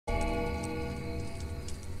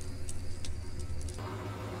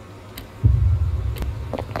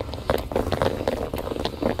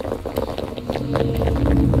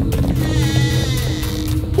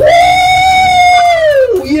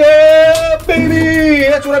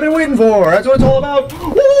That's what I've been waiting for. That's what it's all about.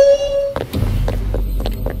 Woo!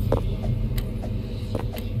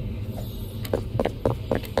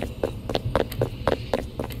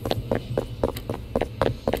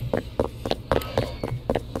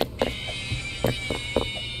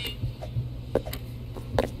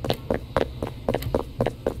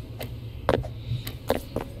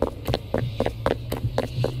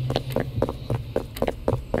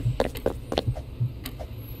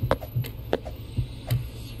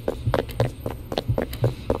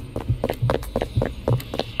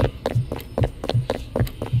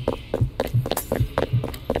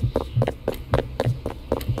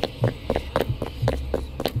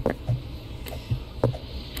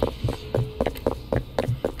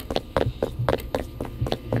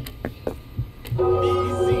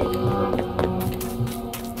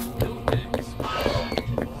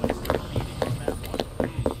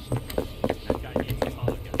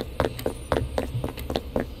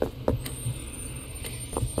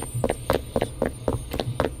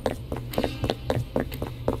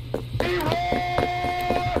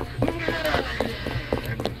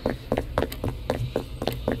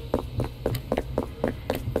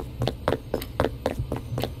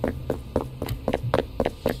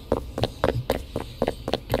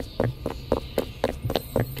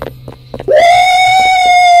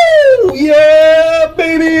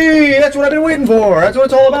 That's what I've been waiting for. That's what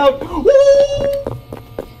it's all about. Woo!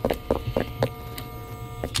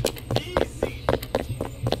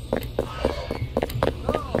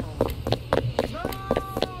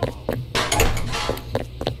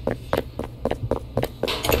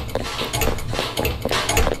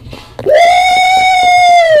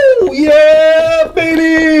 Woo! Yeah,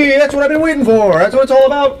 baby! That's what I've been waiting for. That's what it's all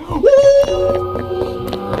about. Woo!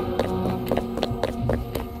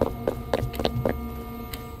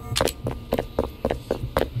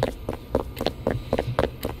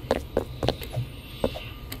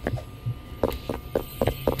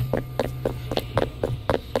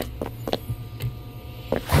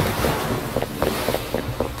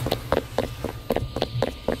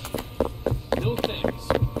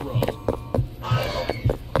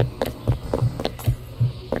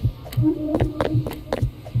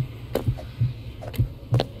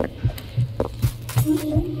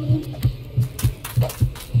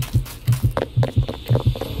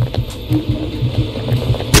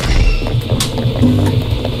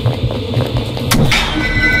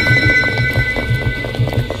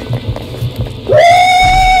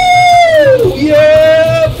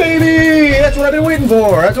 That's what I've been waiting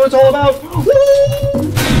for. That's what it's all about. Woo!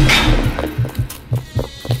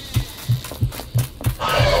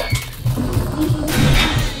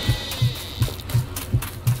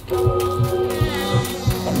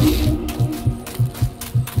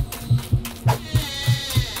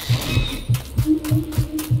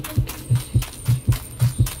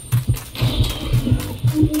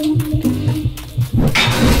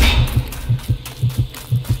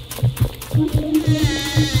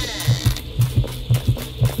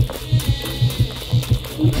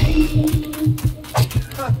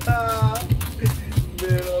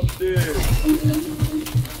 Man, I'm dead.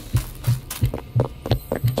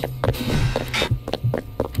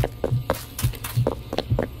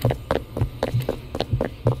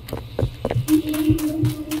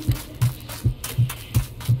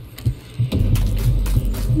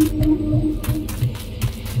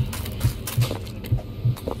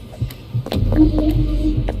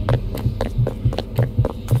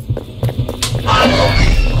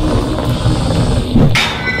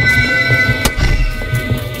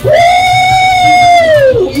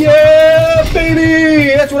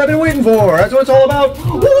 That's what I've been waiting for. That's what it's all about.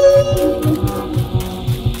 Woo!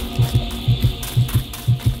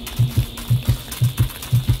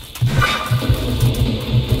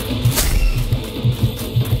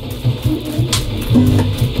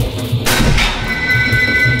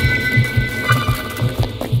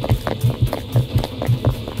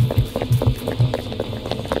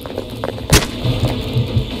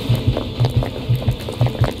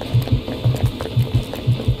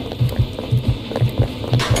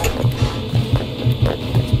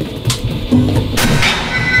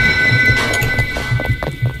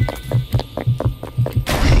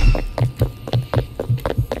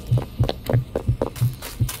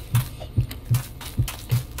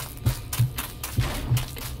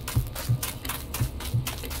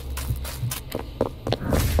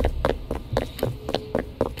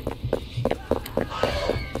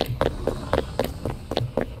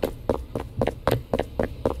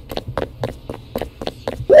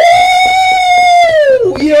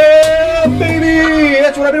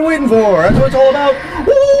 That's what I've been waiting for. That's what it's all about.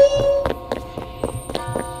 Woo!